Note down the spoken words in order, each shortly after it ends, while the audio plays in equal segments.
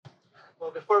Well,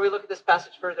 before we look at this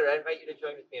passage further, I invite you to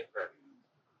join with me in prayer.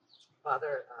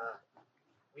 Father,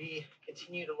 we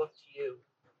continue to look to you.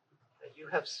 You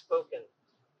have spoken,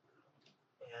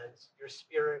 and your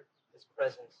Spirit is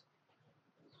present.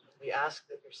 We ask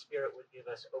that your Spirit would give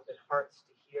us open hearts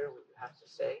to hear what you have to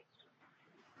say.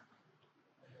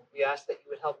 We ask that you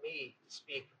would help me to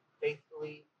speak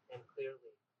faithfully and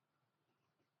clearly,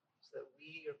 so that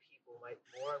we, your people, might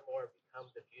more and more become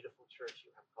the beautiful church you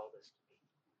have called us to be.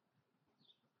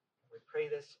 We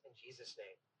pray this in Jesus'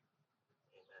 name.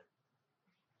 Amen.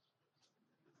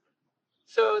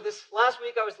 So this last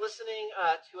week I was listening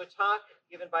to a talk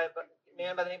given by a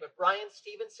man by the name of Brian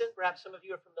Stevenson. Perhaps some of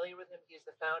you are familiar with him. He is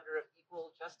the founder of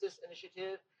Equal Justice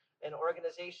Initiative, an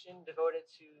organization devoted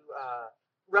to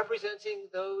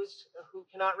representing those who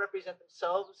cannot represent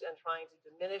themselves and trying to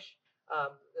diminish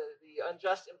the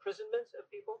unjust imprisonment of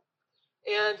people.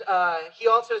 And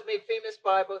he also is made famous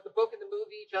by both the book and the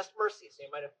movie Just Mercy, so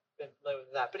you might have been familiar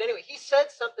with that. But anyway, he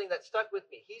said something that stuck with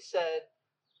me. He said,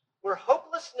 where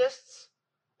hopelessness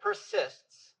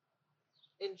persists,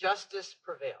 injustice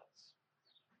prevails.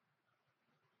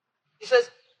 He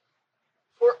says,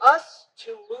 for us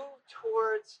to move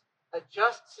towards a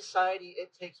just society,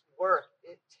 it takes work,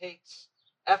 it takes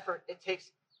effort, it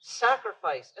takes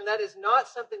sacrifice. And that is not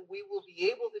something we will be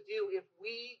able to do if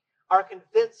we are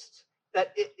convinced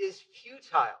that it is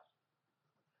futile.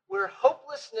 Where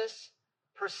hopelessness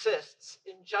persists,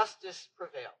 injustice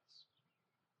prevails.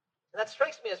 And that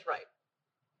strikes me as right.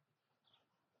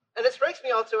 And it strikes me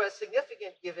also as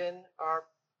significant given our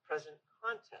present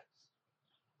context,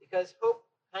 because hope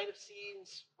kind of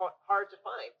seems hard to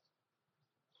find.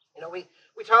 You know, we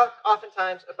talk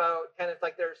oftentimes about kind of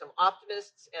like there are some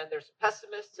optimists and there's some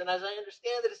pessimists, and as I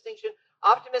understand the distinction,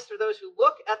 optimists are those who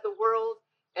look at the world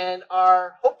and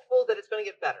are hopeful that it's going to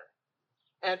get better.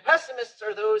 And pessimists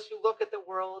are those who look at the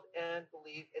world and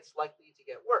believe it's likely to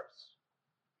get worse.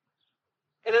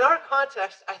 And in our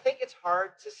context, I think it's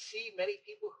hard to see many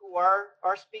people who are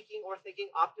speaking or thinking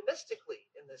optimistically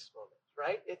in this moment,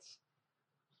 right? It's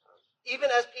even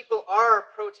as people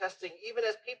are protesting, even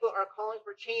as people are calling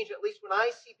for change, at least when I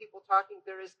see people talking,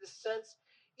 there is this sense,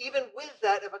 even with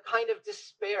that, of a kind of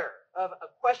despair, of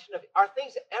a question of, are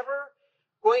things ever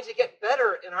going to get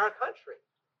better in our country?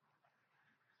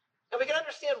 And we can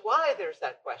understand why there's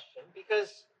that question,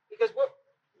 because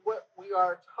what we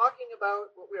are talking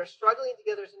about, what we are struggling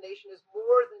together as a nation is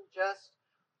more than just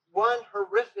one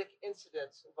horrific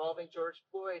incident involving George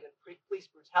Floyd and police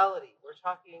brutality. We're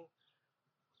talking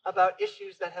about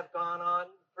issues that have gone on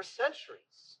for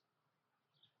centuries.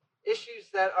 Issues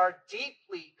that are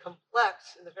deeply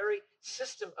complex in the very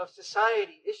system of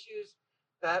society. Issues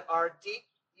that are deep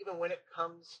even when it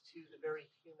comes to the very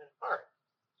human heart.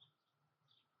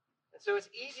 And so it's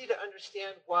easy to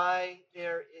understand why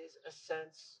there is a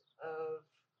sense of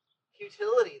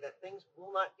futility, that things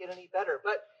will not get any better.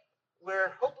 But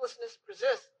where hopelessness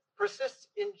persists,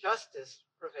 injustice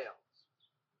prevails.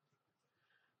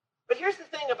 But here's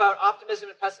the thing about optimism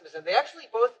and pessimism. They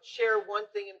actually both share one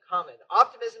thing in common.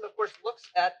 Optimism, of course, looks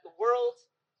at the world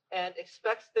and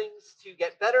expects things to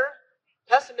get better.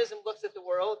 Pessimism looks at the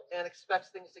world and expects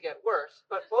things to get worse.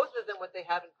 But both of them, what they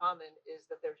have in common is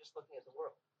that they're just looking at the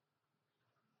world.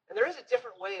 And there is a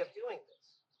different way of doing this.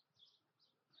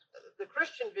 The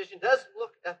Christian vision does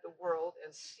look at the world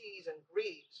and sees and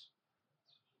grieves,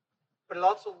 but it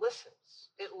also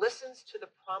listens. It listens to the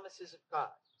promises of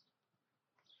God.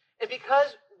 And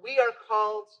because we are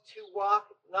called to walk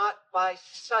not by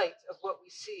sight of what we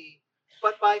see,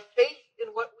 but by faith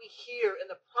in what we hear and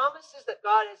the promises that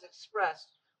God has expressed,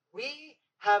 we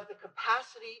have the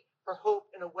capacity for hope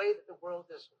in a way that the world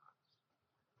does not.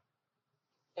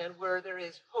 And where there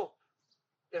is hope,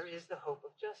 there is the hope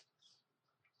of justice.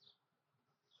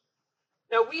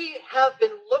 Now, we have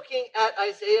been looking at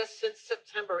Isaiah since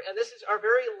September, and this is our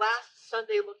very last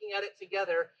Sunday looking at it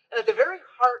together. And at the very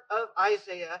heart of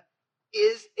Isaiah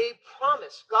is a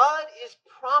promise. God is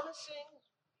promising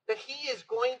that he is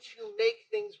going to make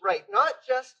things right, not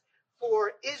just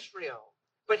for Israel,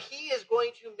 but he is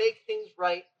going to make things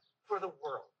right for the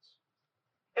world.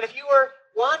 And if you were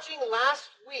watching last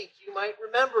week, you might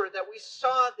remember that we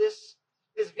saw this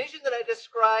vision that I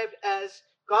described as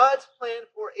God's plan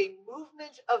for a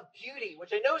movement of beauty,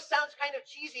 which I know sounds kind of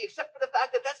cheesy, except for the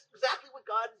fact that that's exactly what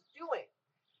God is doing.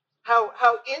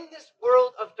 How in this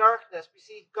world of darkness, we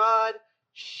see God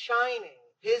shining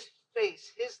his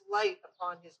face, his light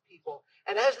upon his people.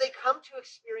 And as they come to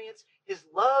experience his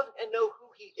love and know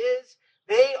who he is,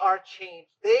 they are changed.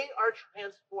 They are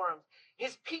transformed.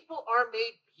 His people are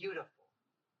made beautiful.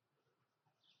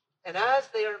 And as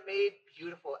they are made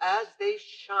beautiful, as they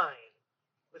shine,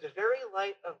 with the very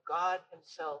light of God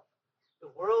himself, the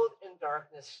world in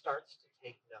darkness starts to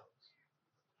take note.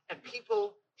 And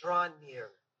people draw near,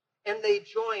 and they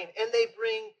join, and they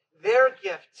bring their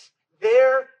gifts,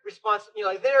 their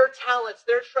their talents,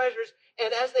 their treasures,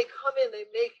 and as they come in, they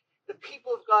make the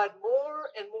people of God more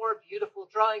and more beautiful,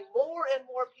 drawing more and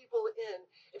more people in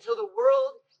until the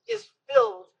world is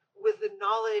filled with the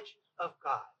knowledge of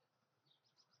God.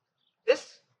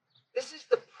 This is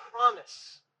the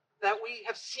promise that we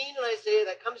have seen in Isaiah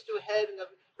that comes to a head in the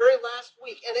very last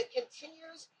week, and it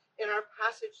continues in our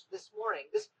passage this morning.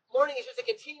 This morning is just a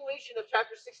continuation of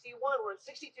chapter 61, where in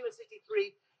 62 and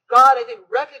 63, God, I think,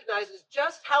 recognizes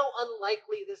just how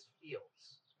unlikely this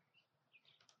feels.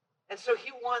 And so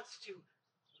he wants to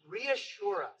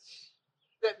reassure us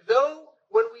that though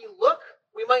when we look,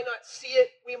 we might not see it,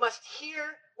 we must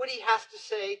hear what he has to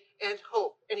say and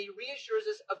hope. And he reassures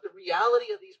us of the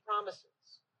reality of these promises.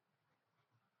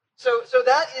 So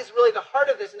that is really the heart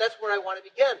of this, and that's where I want to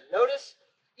begin. Notice,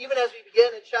 even as we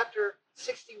begin in chapter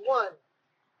 61,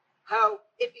 how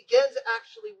it begins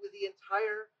actually with the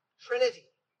entire Trinity.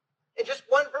 In just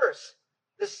one verse,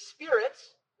 the Spirit,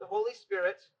 the Holy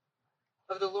Spirit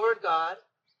of the Lord God,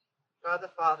 God the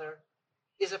Father,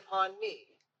 is upon me,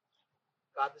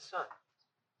 God the Son.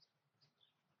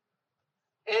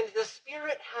 And the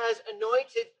Spirit has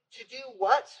anointed to do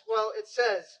what? Well, it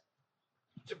says,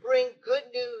 to bring good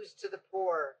news to the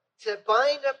poor, to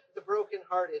bind up the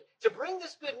brokenhearted, to bring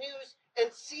this good news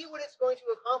and see what it's going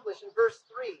to accomplish in verse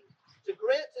 3, to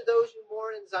grant to those who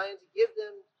mourn in Zion, to give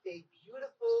them a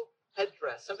beautiful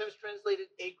headdress, sometimes translated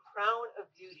a crown of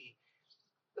beauty.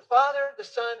 The Father, the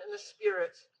Son, and the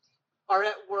Spirit are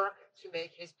at work to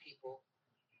make his people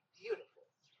beautiful.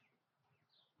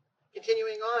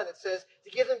 Continuing on, it says, to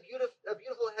give them a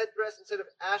beautiful headdress instead of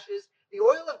ashes, the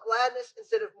oil of gladness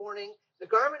instead of mourning, the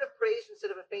garment of praise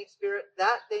instead of a faint spirit,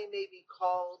 that they may be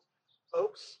called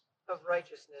oaks of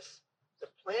righteousness, the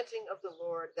planting of the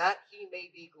Lord, that he may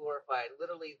be glorified.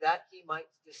 Literally, that he might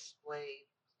display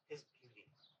his beauty.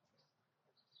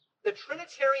 The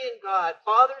Trinitarian God,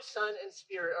 Father, Son, and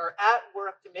Spirit, are at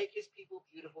work to make his people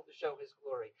beautiful to show his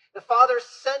glory. The Father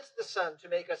sent the Son to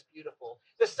make us beautiful.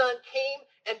 The Son came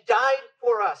and died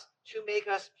for us to make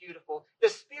us beautiful. The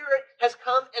Spirit has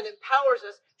come and empowers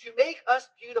us to make us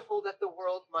beautiful that the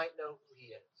world might know who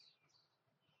he is.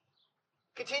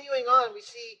 Continuing on, we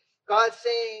see God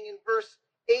saying in verse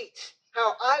 8,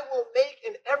 how I will make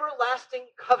an everlasting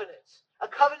covenant. A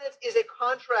covenant is a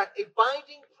contract, a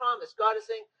binding promise. God is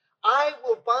saying, I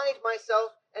will bind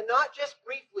myself, and not just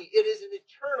briefly, it is an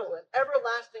eternal and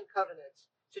everlasting covenant.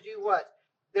 To do what?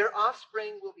 Their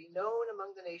offspring will be known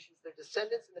among the nations, their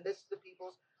descendants in the midst of the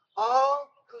peoples.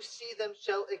 All who see them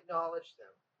shall acknowledge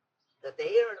them, that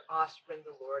they are an offspring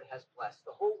the Lord has blessed.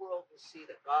 The whole world will see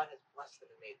that God has blessed them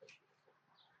and made them beautiful.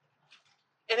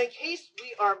 And in case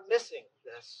we are missing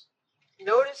this,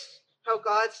 notice how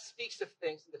God speaks of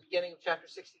things in the beginning of chapter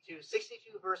 62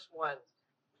 verse 1.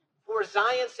 For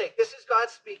Zion's sake, this is God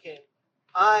speaking,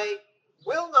 I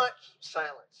will not keep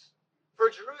silence.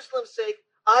 For Jerusalem's sake,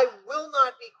 I will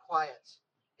not be quiet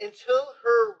until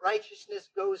her righteousness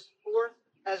goes forth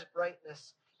as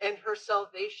brightness and her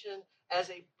salvation as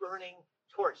a burning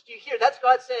torch. Do you hear? That's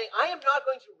God saying, I am not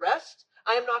going to rest.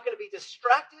 I am not going to be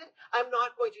distracted. I'm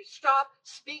not going to stop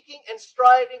speaking and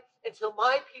striving until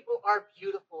my people are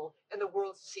beautiful and the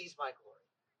world sees my glory.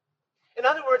 In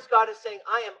other words, God is saying,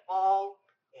 I am all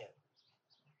in.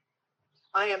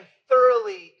 I am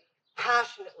thoroughly,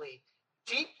 passionately,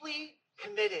 deeply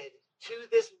committed to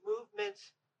this movement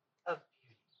of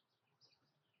beauty.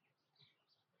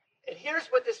 And here's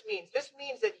what this means. This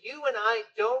means that you and I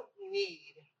don't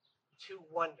need to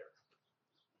wonder.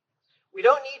 We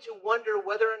don't need to wonder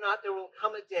whether or not there will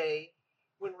come a day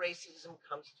when racism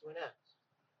comes to an end.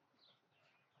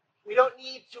 We don't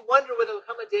need to wonder whether there will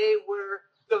come a day where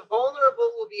the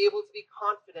vulnerable will be able to be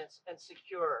confident and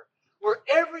secure, where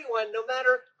everyone, no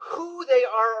matter who they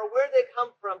are or where they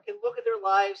come from, can look at their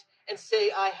lives and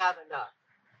say, I have enough.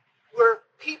 Where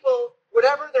people,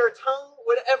 whatever their tongue,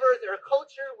 whatever their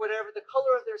culture, whatever the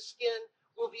color of their skin,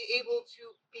 will be able to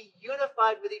be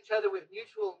unified with each other with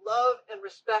mutual love and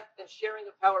respect and sharing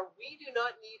of power. We do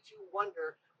not need to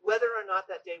wonder whether or not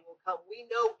that day will come. We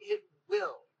know it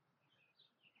will.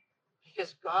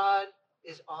 Because God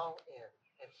is all in,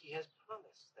 and he has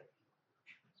promised that.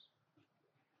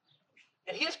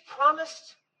 And he has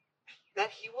promised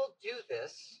that he will do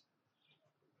this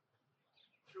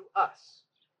through us.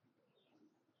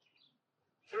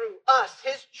 Through us,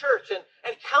 his church,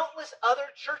 and countless other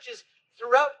churches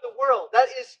throughout the world. That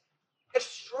is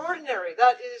extraordinary.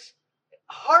 That is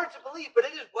hard to believe, but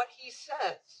it is what he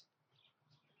says.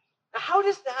 how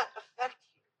does that affect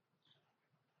you?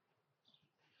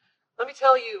 Let me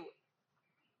tell you,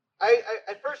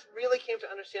 I first really came to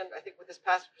understand, I think, what this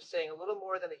passage was saying a little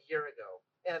more than a year ago.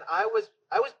 And I was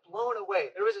blown away.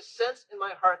 There was a sense in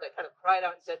my heart that kind of cried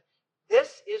out and said,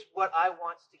 this is what I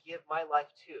want to give my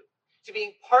life to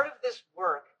being part of this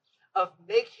work of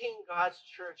making God's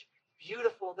church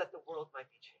beautiful that the world might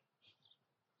be changed.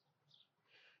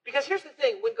 Because here's the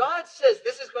thing, when God says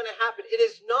this is going to happen, it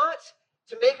is not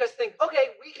to make us think,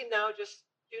 okay, we can now just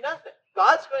do nothing.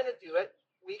 God's going to do it.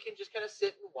 We can just kind of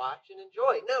sit and watch and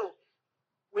enjoy. No,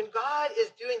 when God is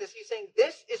doing this, he's saying,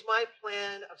 this is my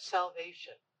plan of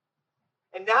salvation.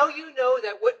 And now you know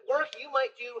that what work you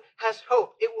might do has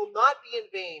hope. It will not be in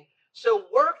vain. So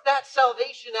work that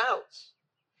salvation out.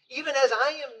 Even as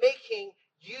I am making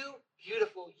you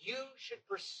beautiful, you should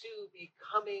pursue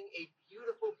becoming a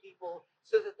beautiful people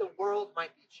so that the world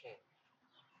might be changed.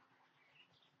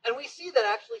 And we see that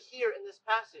actually here in this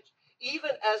passage.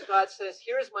 Even as God says,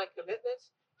 here is my commitment,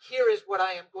 here is what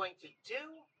I am going to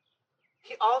do,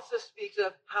 he also speaks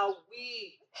of how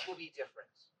we will be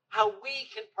different, how we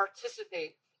can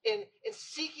participate in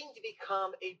seeking to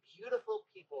become a beautiful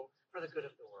people for the good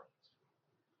of the world.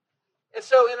 And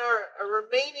so in our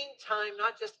remaining time,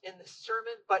 not just in this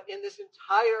sermon, but in this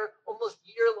entire almost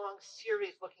year-long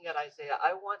series looking at Isaiah,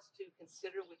 I want to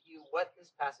consider with you what this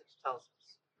passage tells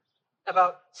us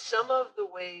about some of the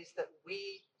ways that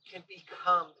we can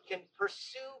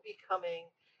pursue becoming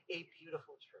a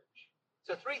beautiful church.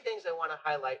 So 3 things I want to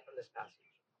highlight from this passage.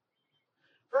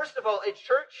 First of all, a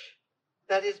church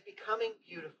that is becoming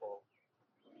beautiful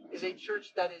is a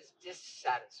church that is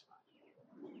dissatisfied.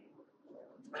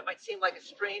 That might seem like a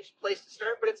strange place to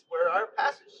start, but it's where our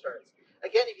passage starts.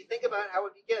 Again, if you think about how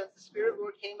it begins, the Spirit of the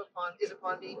Lord is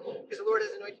upon me, because the Lord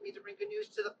has anointed me to bring good news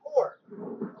to the poor,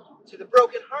 to the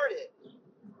brokenhearted,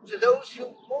 to those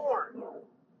who mourn.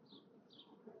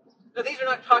 Now, these are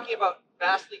not talking about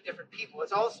vastly different people.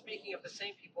 It's all speaking of the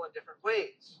same people in different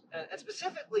ways. And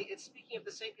specifically, it's speaking of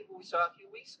the same people we saw a few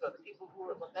weeks ago, the people who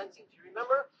were lamenting. Do you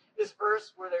remember this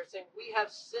verse where they're saying, we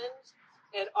have sinned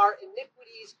and our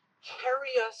iniquities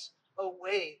carry us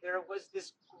away? There was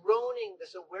this groaning,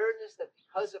 this awareness that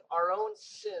because of our own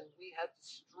sin, we have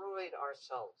destroyed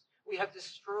ourselves. We have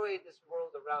destroyed this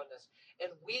world around us,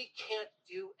 and we can't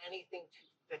do anything to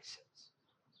fix it.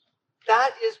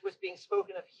 That is what's being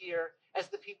spoken of here as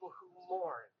the people who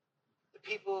mourn, the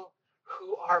people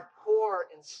who are poor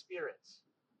in spirit.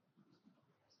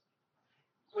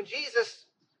 When Jesus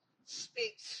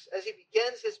speaks, as he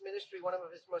begins his ministry, one of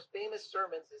his most famous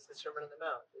sermons is the Sermon on the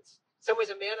Mount. It's in some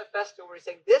ways a manifesto where he's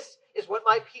saying, this is what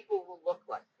my people will look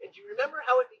like. And do you remember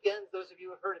how it begins, those of you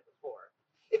who have heard it before?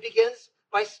 It begins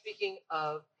by speaking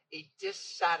of a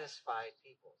dissatisfied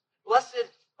people. Blessed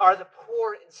are the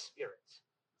poor in spirit,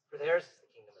 for theirs is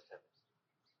the kingdom of heaven.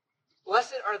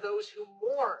 Blessed are those who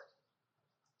mourn,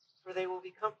 for they will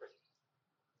be comforted.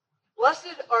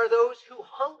 Blessed are those who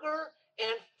hunger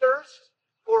and thirst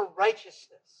for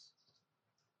righteousness,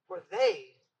 for they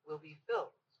will be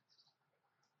filled.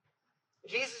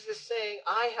 Jesus is saying,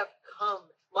 I have come.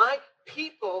 My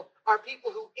people are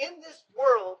people who in this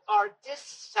world are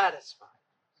dissatisfied.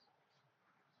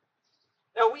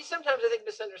 Now, we sometimes, I think,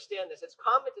 misunderstand this. It's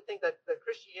common to think that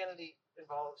Christianity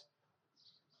involves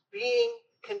being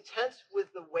content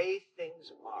with the way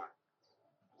things are.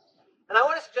 And I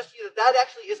want to suggest to you that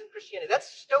actually isn't Christianity.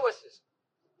 That's Stoicism.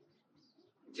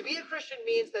 To be a Christian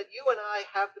means that you and I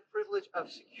have the privilege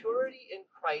of security in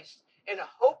Christ and a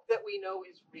hope that we know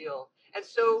is real. And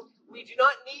so we do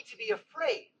not need to be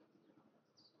afraid.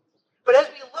 But as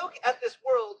we look at this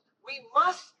world, we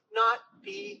must not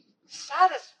be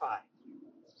satisfied.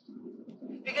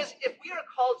 Because if we are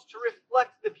called to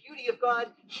reflect the beauty of God,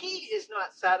 he is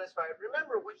not satisfied.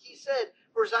 Remember what he said,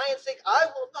 for Zion's sake, I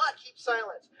will not keep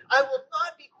silence. I will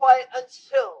not be quiet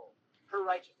until her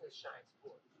righteousness shines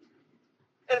forth.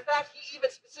 And in fact, he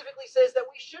even specifically says that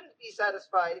we shouldn't be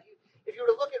satisfied. If you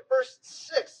were to look at verse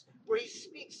 6, where he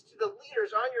speaks to the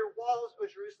leaders, on your walls, O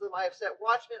Jerusalem, I have set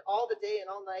watchmen all the day and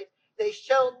all night. They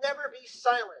shall never be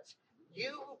silent.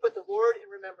 You who put the Lord in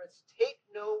remembrance, take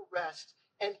no rest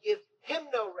and give him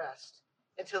no rest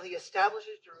until he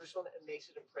establishes Jerusalem and makes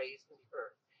it a praise in the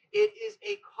earth. It is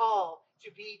a call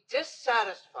to be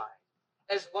dissatisfied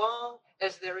as long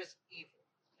as there is evil,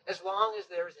 as long as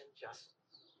there is injustice.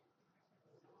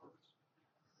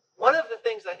 One of the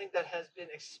things I think that has been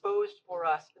exposed for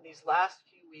us in these last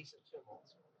few weeks of tumult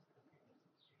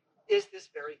is this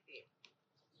very theme,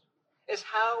 is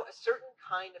how a certain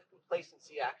kind of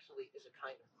complacency actually is a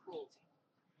kind of cruelty.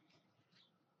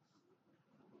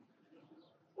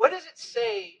 What does it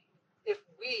say if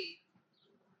we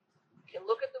can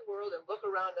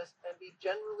around us and be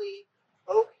generally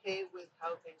okay with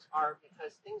how things are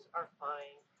because things are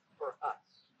fine for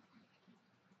us.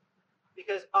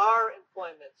 Because our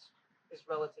employment is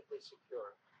relatively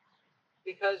secure.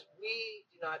 Because we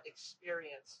do not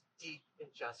experience deep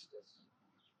injustice.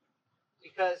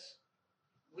 Because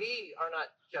we are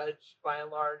not judged by and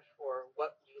large for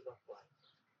what we look like.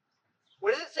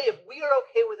 What does it say if we are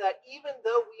okay with that, even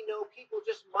though we know people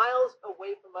just miles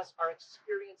away from us are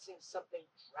experiencing something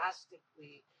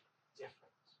drastically different?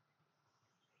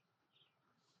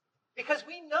 Because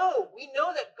we know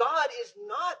that God is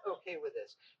not okay with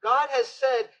this. God has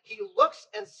said he looks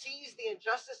and sees the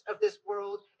injustice of this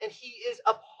world and he is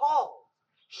appalled.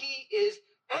 He is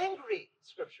angry,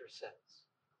 Scripture says.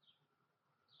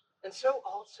 And so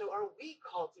also are we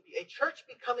called to be. A church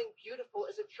becoming beautiful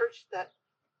is a church that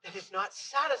is not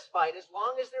satisfied as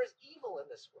long as there is evil in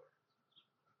this world.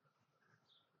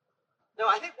 Now,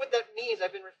 I think what that means,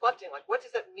 I've been reflecting, what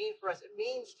does that mean for us? It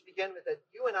means, to begin with, that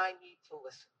you and I need to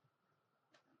listen.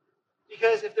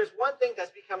 Because if there's one thing that's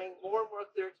becoming more and more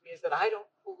clear to me is that I don't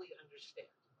fully understand.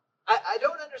 I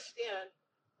don't understand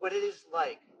what it is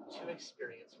like to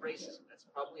experience racism. That's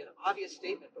probably an obvious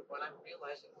statement, but one I'm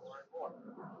realizing more and more.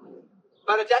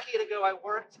 About a decade ago, I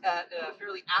worked at a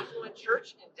fairly affluent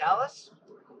church in Dallas,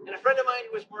 and a friend of mine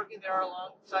who was working there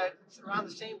around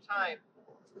the same time,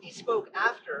 he spoke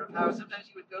after of how sometimes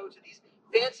he would go to these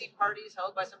fancy parties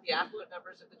held by some of the affluent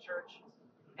members of the church,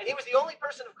 and he was the only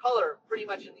person of color pretty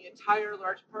much in the entire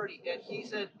large party, and he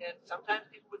said, and sometimes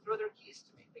people would throw their keys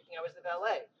to me, thinking I was the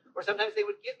valet, or sometimes they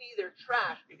would give me their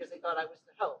trash because they thought I was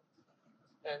the help,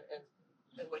 and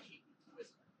what he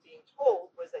was being told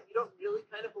was that you don't really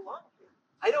kind of belong here.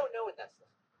 I don't know what that's like.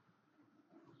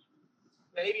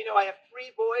 Many of you know I have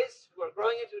 3 boys who are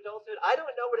growing into adulthood. I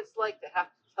don't know what it's like to have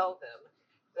to tell them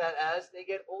that as they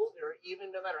get older,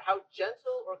 even no matter how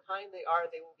gentle or kind they are,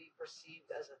 they will be perceived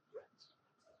as a threat.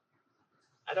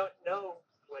 I don't know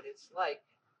what it's like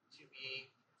to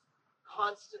be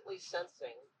constantly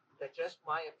sensing that just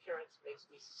my appearance makes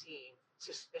me seem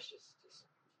suspicious to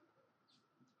some.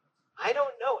 I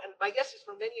don't know, and my guess is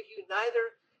for many of you,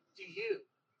 neither do you.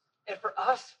 And for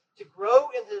us to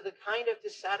grow into the kind of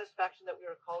dissatisfaction that we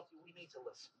are called to, we need to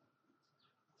listen.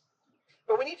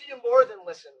 But we need to do more than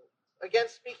listen. Again,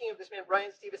 speaking of this man,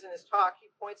 Brian Stevens, in his talk, he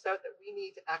points out that we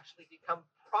need to actually become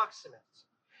proximate.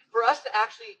 For us to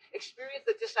actually experience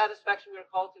the dissatisfaction we are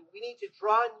called to, we need to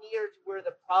draw near to where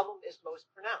the problem is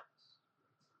most pronounced.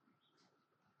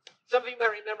 Some of you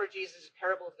might remember Jesus'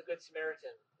 parable of the Good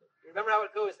Samaritan. You remember how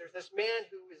it goes. There's this man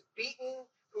who is beaten,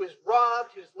 who is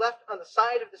robbed, who's left on the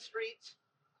side of the street.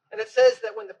 And it says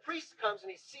that when the priest comes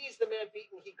and he sees the man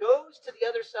beaten, he goes to the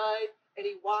other side and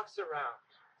he walks around.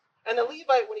 And the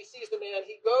Levite, when he sees the man,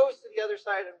 he goes to the other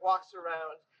side and walks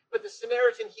around. But the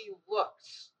Samaritan, he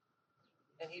looks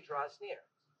and he draws near.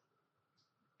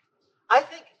 I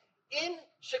think in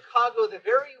Chicago, the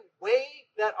very way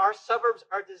that our suburbs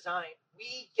are designed,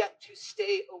 we get to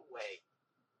stay away.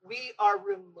 We are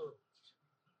removed.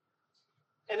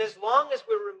 And as long as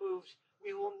we're removed,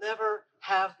 we will never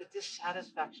have the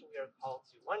dissatisfaction we are called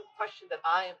to. One question that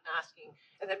I am asking,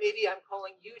 and that maybe I'm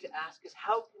calling you to ask, is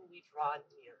how can we draw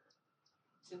near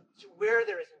to where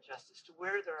there is injustice, to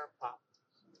where there are problems?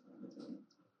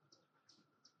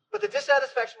 But the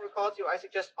dissatisfaction we're called to, I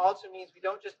suggest, also means we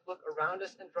don't just look around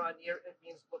us and draw near. It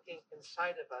means looking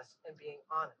inside of us and being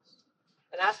honest.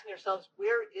 And asking ourselves,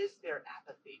 where is there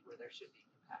apathy where there should be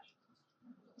compassion?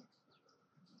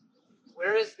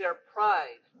 Where is there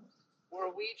pride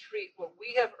where we treat what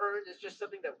we have earned as just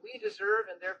something that we deserve,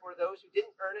 and therefore those who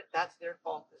didn't earn it, that's their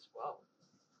fault as well?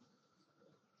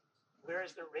 Where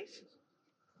is there racism?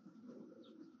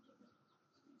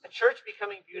 A church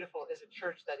becoming beautiful is a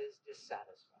church that is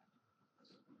dissatisfied.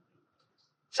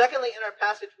 Secondly, in our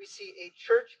passage, we see a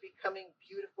church becoming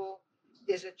beautiful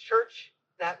is a church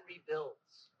that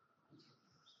rebuilds.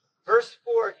 Verse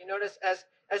 4, you notice, as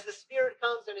the Spirit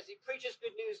comes and as he preaches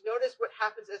good news, notice what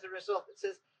happens as a result. It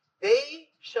says, they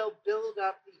shall build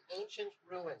up the ancient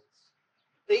ruins.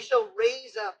 They shall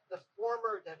raise up the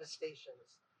former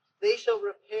devastations. They shall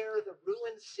repair the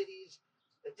ruined cities,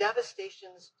 the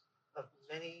devastations of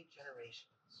many generations.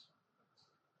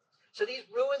 So these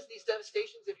ruins, these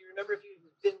devastations, if you remember, if you've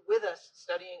been with us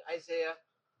studying Isaiah,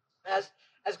 as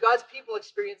God's people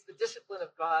experience the discipline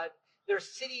of God, their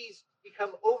cities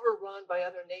become overrun by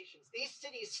other nations. These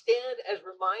cities stand as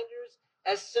reminders,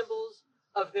 as symbols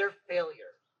of their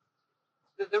failure.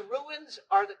 The ruins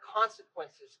are the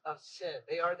consequences of sin.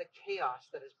 They are the chaos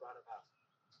that is brought about.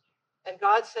 And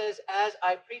God says, as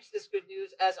I preach this good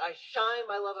news, as I shine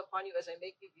my love upon you, as I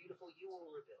make you beautiful, you will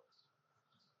rebuild.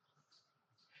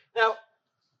 Now,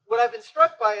 been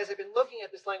struck by as I've been looking at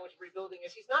this language of rebuilding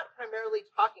is he's not primarily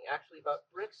talking actually about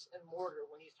bricks and mortar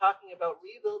when he's talking about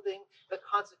rebuilding the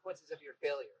consequences of your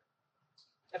failure.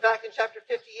 In fact, in chapter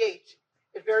 58,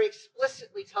 it very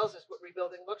explicitly tells us what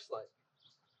rebuilding looks like.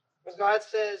 When God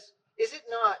says, "Is it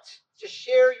not to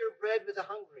share your bread with the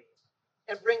hungry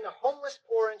and bring the homeless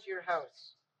poor into your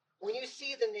house? When you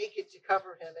see the naked, to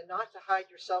cover him and not to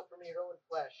hide yourself from your own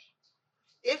flesh.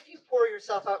 If you pour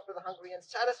yourself out for the hungry and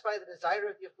satisfy the desire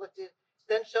of the afflicted,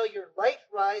 then shall your light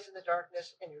rise in the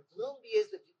darkness and your gloom be as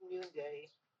the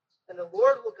noonday. And the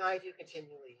Lord will guide you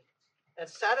continually and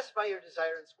satisfy your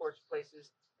desire in scorched places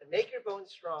and make your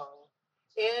bones strong,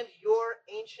 and your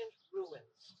ancient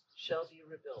ruins shall be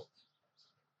rebuilt.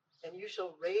 And you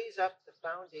shall raise up the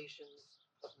foundations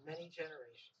of many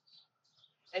generations.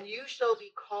 And you shall be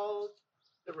called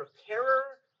the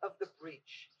repairer of the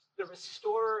breach, the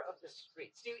restorer of the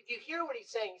streets." Do you hear what he's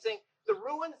saying? He's saying the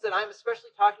ruins that I'm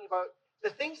especially talking about,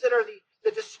 the things that are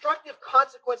the destructive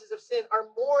consequences of sin, are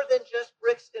more than just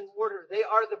bricks and mortar. They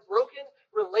are the broken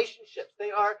relationships.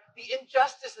 They are the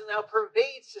injustice that now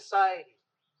pervades society.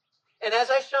 And as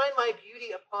I shine my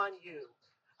beauty upon you,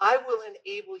 I will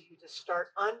enable you to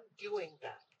start undoing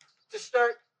that, to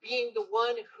start being the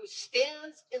one who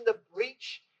stands in the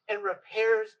breach and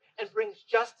repairs and brings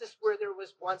justice where there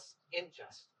was once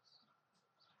injustice.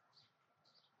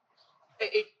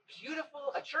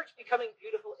 A church becoming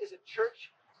beautiful is a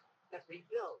church that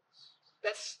rebuilds,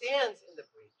 that stands in the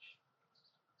breach.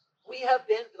 We have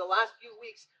been, for the last few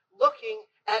weeks, looking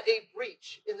at a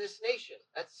breach in this nation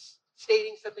that's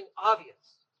stating something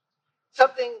obvious,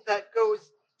 something that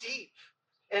goes deep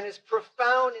and is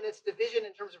profound in its division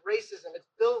in terms of racism. It's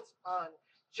built on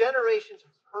generations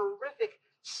of horrific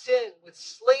sin with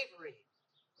slavery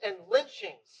and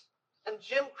lynchings and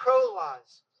Jim Crow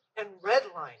laws and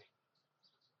redlining.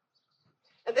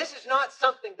 And this is not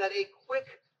something that a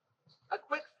quick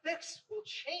fix will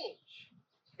change.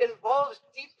 It involves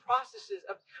deep processes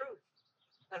of truth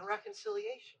and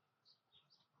reconciliation.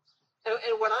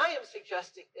 And what I am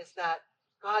suggesting is that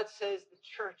God says the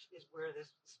church is where this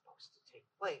is supposed to take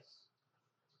place.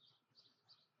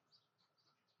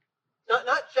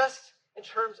 Not just in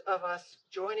terms of us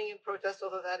joining in protest,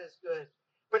 although that is good,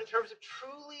 but in terms of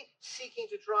truly seeking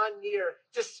to draw near,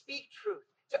 to speak truth,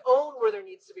 to own where there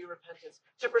needs to be repentance,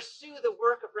 to pursue the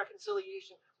work of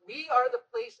reconciliation. We are the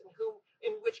place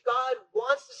in which God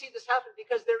wants to see this happen,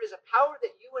 because there is a power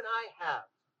that you and I have,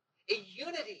 a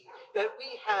unity that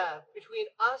we have between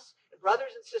us and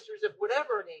brothers and sisters of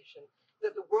whatever nation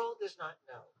that the world does not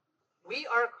know. We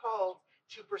are called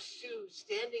to pursue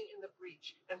standing in the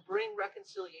breach and bring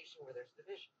reconciliation where there's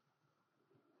division.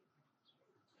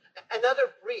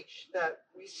 Another breach that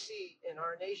we see in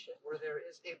our nation where there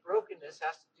is a brokenness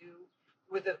has to do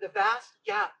with the vast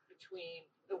gap between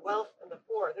the wealth and the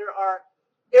poor. There are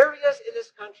areas in this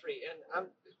country,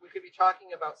 and we could be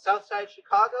talking about Southside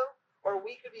Chicago, or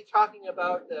we could be talking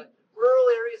about the rural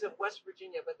areas of West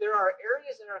Virginia, but there are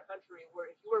areas in our country where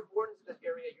if you are born into this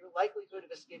area, your likelihood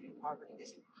of escaping poverty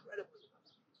is incredibly low.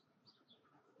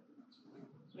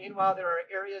 Meanwhile, there are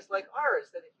areas like ours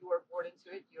that if you are born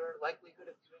into it, your likelihood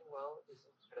of doing well is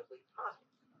incredibly high.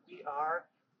 We are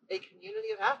a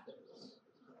community of Athens.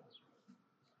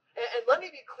 And let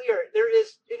me be clear,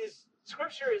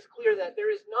 Scripture is clear that there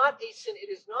is not a sin. It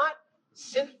is not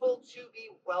sinful to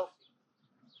be wealthy.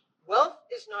 Wealth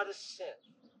is not a sin,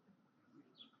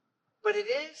 but it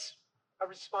is a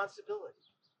responsibility.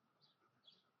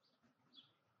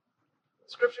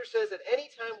 Scripture says that any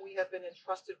time we have been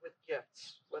entrusted with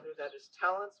gifts, whether that is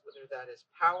talents, whether that is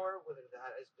power, whether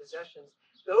that is possessions,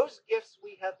 those gifts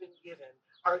we have been given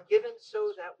are given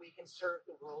so that we can serve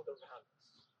the world around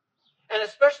us. And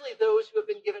especially those who have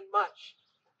been given much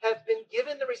have been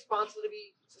given the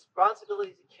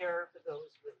responsibility to care for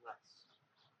those with less.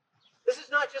 This is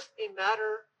not just a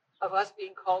matter of us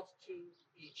being called to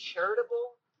be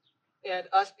charitable and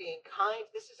us being kind.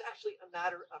 This is actually a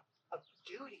matter of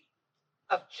duty,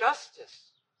 of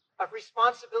justice, of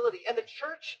responsibility. And the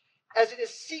church, as it is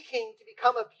seeking to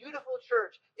become a beautiful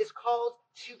church, is called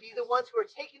to be the ones who are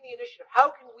taking the initiative. How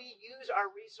can we use our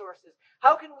resources?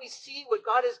 How can we see what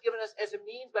God has given us as a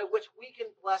means by which we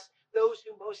can bless those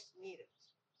who most need it?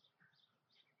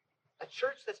 A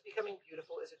church that's becoming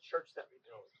beautiful is a church that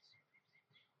rebuilds.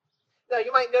 Now,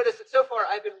 you might notice that so far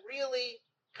I've been really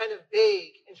kind of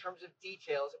vague in terms of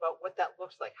details about what that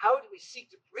looks like. How do we seek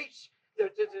to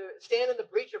stand in the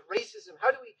breach of racism?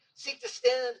 How do we seek to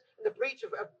stand in the breach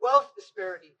of wealth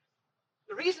disparity?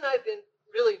 The reason I've been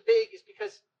really vague is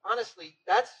because, honestly,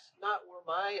 that's not where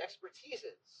my expertise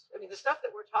is. I mean, the stuff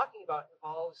that we're talking about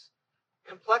involves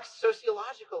complex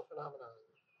sociological phenomena,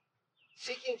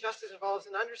 Seeking justice involves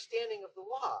an understanding of the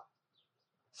law.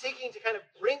 Seeking to kind of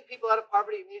bring people out of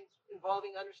poverty means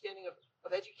involving understanding of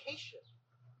education,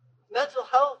 mental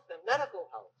health, and medical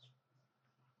health.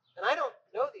 And I don't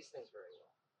know these things very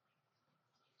well.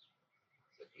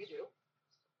 But you do.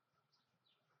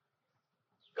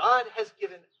 God has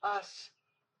given us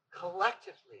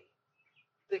collectively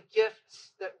the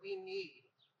gifts that we need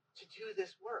to do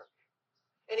this work.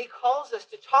 And he calls us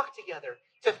to talk together,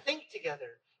 to think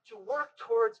together, to work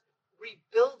towards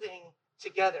rebuilding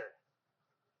together.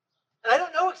 And I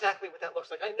don't know exactly what that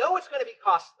looks like. I know it's going to be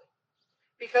costly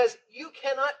because you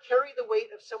cannot carry the weight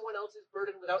of someone else's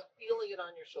burden without feeling it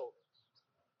on your shoulders.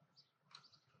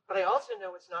 But I also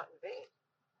know it's not in vain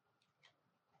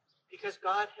because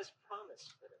God has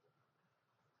promised that it will.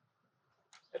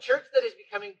 A church that is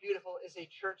becoming beautiful is a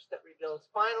church that rebuilds.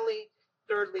 Finally,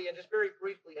 thirdly, and just very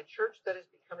briefly, a church that is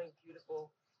becoming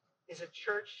beautiful is a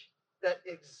church that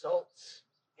exults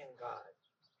in God.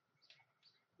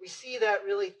 We see that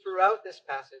really throughout this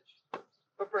passage,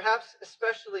 but perhaps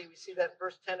especially we see that in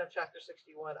verse 10 of chapter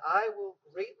 61. I will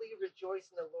greatly rejoice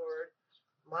in the Lord.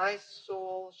 My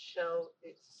soul shall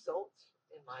exult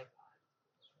in my God.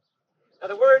 Now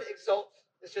the word exult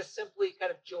is just simply kind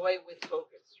of joy with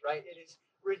focus, right? It is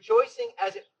rejoicing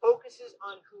as it focuses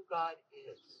on who God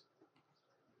is.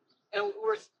 And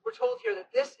we're told here that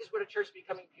this is what a church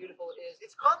becoming beautiful is.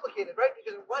 It's complicated, right?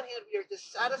 Because on one hand, we are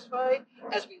dissatisfied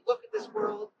as we look at this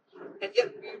world, and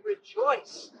yet we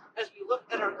rejoice as we look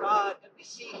at our God and we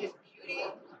see his beauty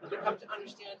and we come to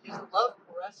understand his love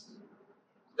for us.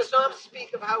 The Psalms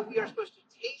speak of how we are supposed to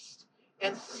taste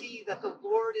and see that the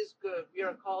Lord is good. We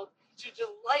are called to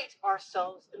delight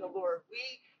ourselves in the Lord.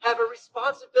 We have a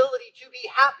responsibility to be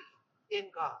happy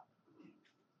in God.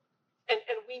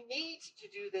 And we need to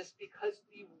do this because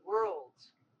the world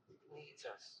needs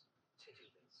us to do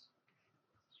this.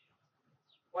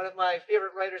 One of my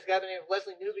favorite writers, a guy by the name of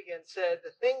Leslie Newbegin, said,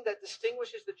 the thing that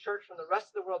distinguishes the church from the rest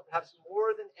of the world, perhaps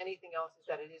more than anything else, is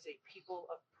that it is a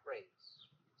people of praise.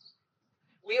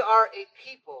 We are a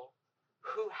people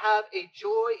who have a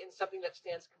joy in something that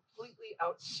stands completely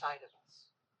outside of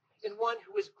us, in one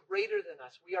who is greater than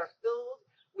us. We are filled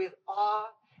with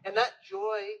awe, and that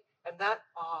joy and that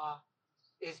awe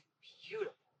is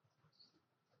beautiful.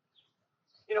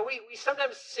 You know, we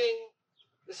sometimes sing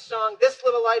the song, This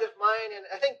Little Light of Mine, and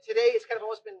I think today it's kind of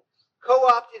almost been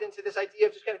co-opted into this idea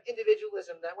of just kind of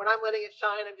individualism, that when I'm letting it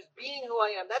shine, I'm just being who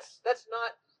I am. That's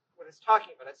not what it's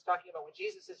talking about. It's talking about when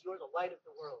Jesus says, you're the light of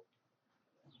the world.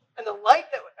 And the light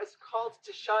that is called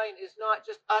to shine is not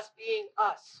just us being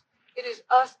us. It is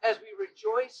us as we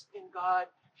rejoice in God,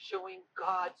 showing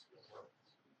God to the world.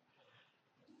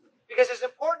 Because as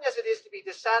important as it is to be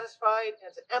dissatisfied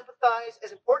and to empathize,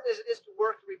 as important as it is to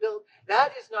work to rebuild,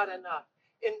 that is not enough.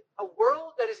 In a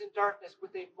world that is in darkness,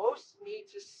 what they most need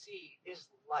to see is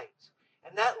light.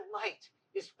 And that light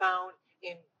is found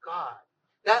in God.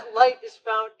 That light is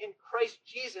found in Christ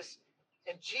Jesus.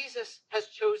 And Jesus has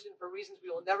chosen, for reasons we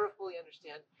will never fully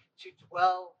understand, to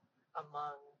dwell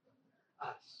among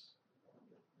us.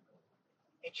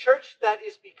 A church that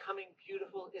is becoming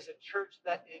beautiful is a church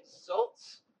that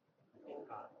exults in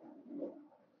God.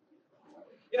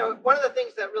 You know, one of the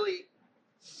things that really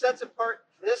sets apart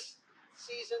this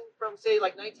season from, say,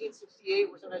 like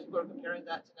 1968, where sometimes people are comparing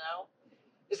that to now,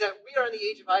 is that we are in the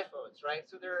age of iPhones, right?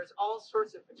 So there's all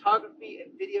sorts of photography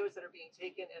and videos that are being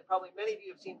taken, and probably many of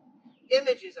you have seen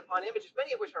images upon images,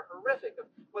 many of which are horrific, of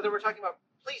whether we're talking about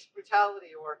police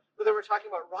brutality or whether we're talking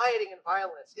about rioting and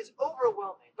violence. It's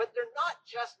overwhelming, but they're not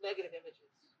just negative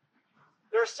images.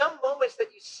 There are some moments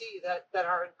that you see that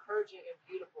are encouraging and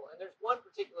beautiful, and there's one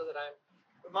particular that I'm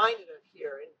reminded of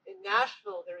here. In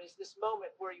Nashville, there is this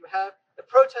moment where you have the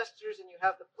protesters and you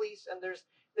have the police, and there's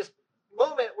this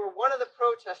moment where one of the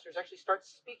protesters actually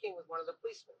starts speaking with one of the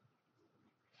policemen.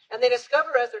 And they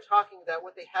discover as they're talking that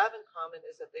what they have in common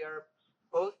is that they are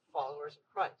both followers of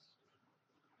Christ.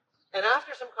 And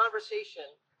after some conversation,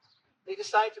 they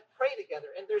decide to pray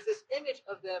together, and there's this image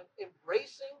of them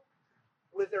embracing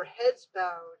with their heads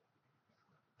bowed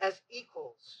as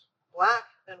equals, black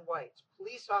and white,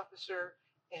 police officer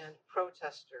and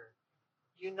protester,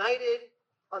 united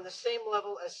on the same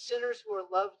level as sinners who are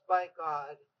loved by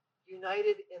God,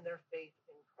 united in their faith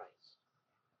in Christ.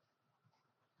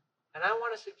 And I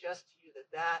want to suggest to you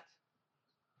that that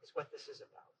is what this is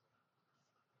about.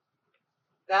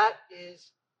 That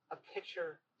is a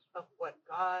picture of what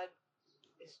God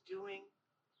is doing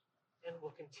and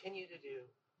will continue to do.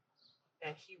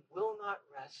 And he will not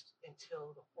rest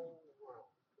until the whole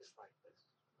world is like this.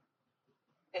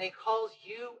 And he calls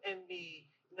you and me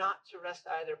not to rest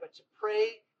either, but to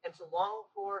pray and and to long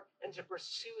for and to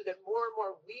pursue, that more and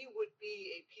more we would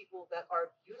be a people that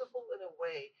are beautiful in a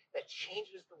way that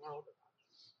changes the world around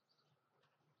us.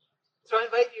 So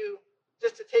I invite you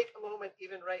just to take a moment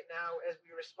even right now as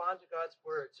we respond to God's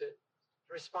word, to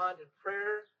respond in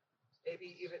prayer,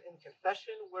 maybe even in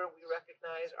confession where we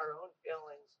recognize our own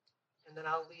failings, and then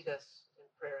I'll lead us in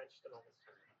prayer in just a moment.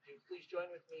 Would you please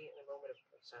join with me in a moment of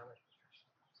silence?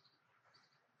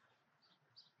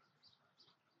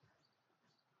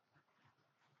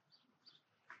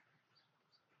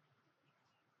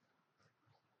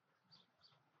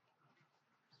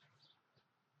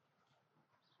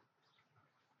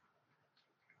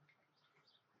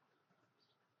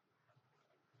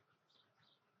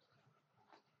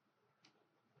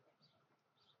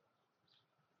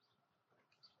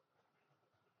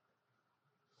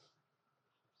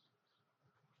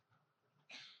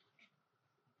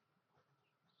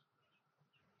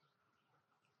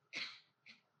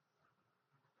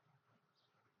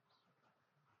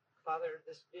 Father,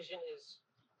 this vision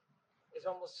is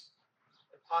almost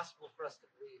impossible for us to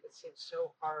believe. It seems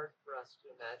so hard for us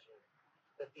to imagine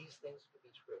that these things could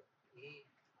be true. We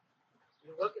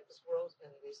look at this world and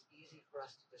it is easy for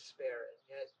us to despair, and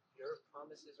yet your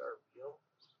promises are real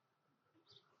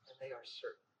and they are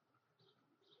certain.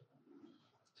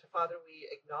 So, Father,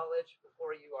 we acknowledge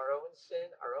before you our own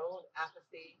sin, our own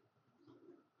apathy,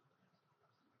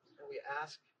 and we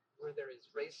ask where there is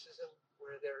racism,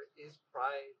 where there is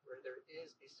pride, where there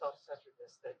is a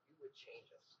self-centeredness, that you would change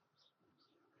us.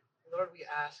 And Lord, we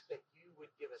ask that you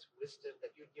would give us wisdom,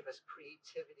 that you would give us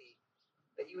creativity,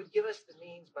 that you would give us the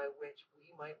means by which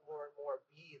we might more and more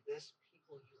be this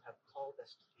people you have called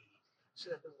us to be, so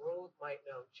that the world might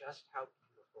know just how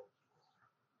beautiful you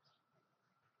are.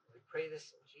 We pray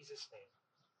this in Jesus' name.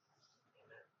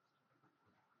 Amen.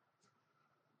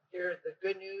 Hear the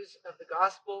good news of the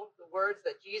gospel, the words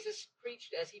that Jesus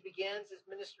preached as he began his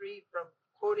ministry from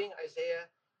quoting Isaiah,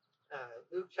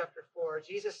 Luke chapter 4.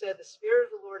 Jesus said, "The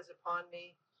Spirit of the Lord is upon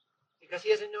me, because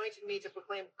he has anointed me to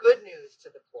proclaim good news to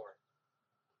the poor.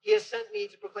 He has sent me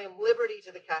to proclaim liberty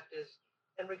to the captives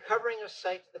and recovering of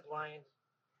sight to the blind,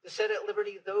 to set at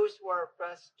liberty those who are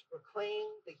oppressed, to proclaim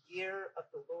the year of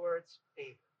the Lord's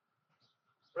favor."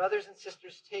 Brothers and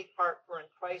sisters, take heart, for in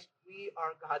Christ we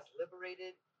are God's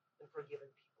liberated and forgiven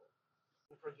people.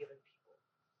 And forgiven people.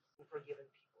 And forgiven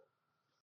people.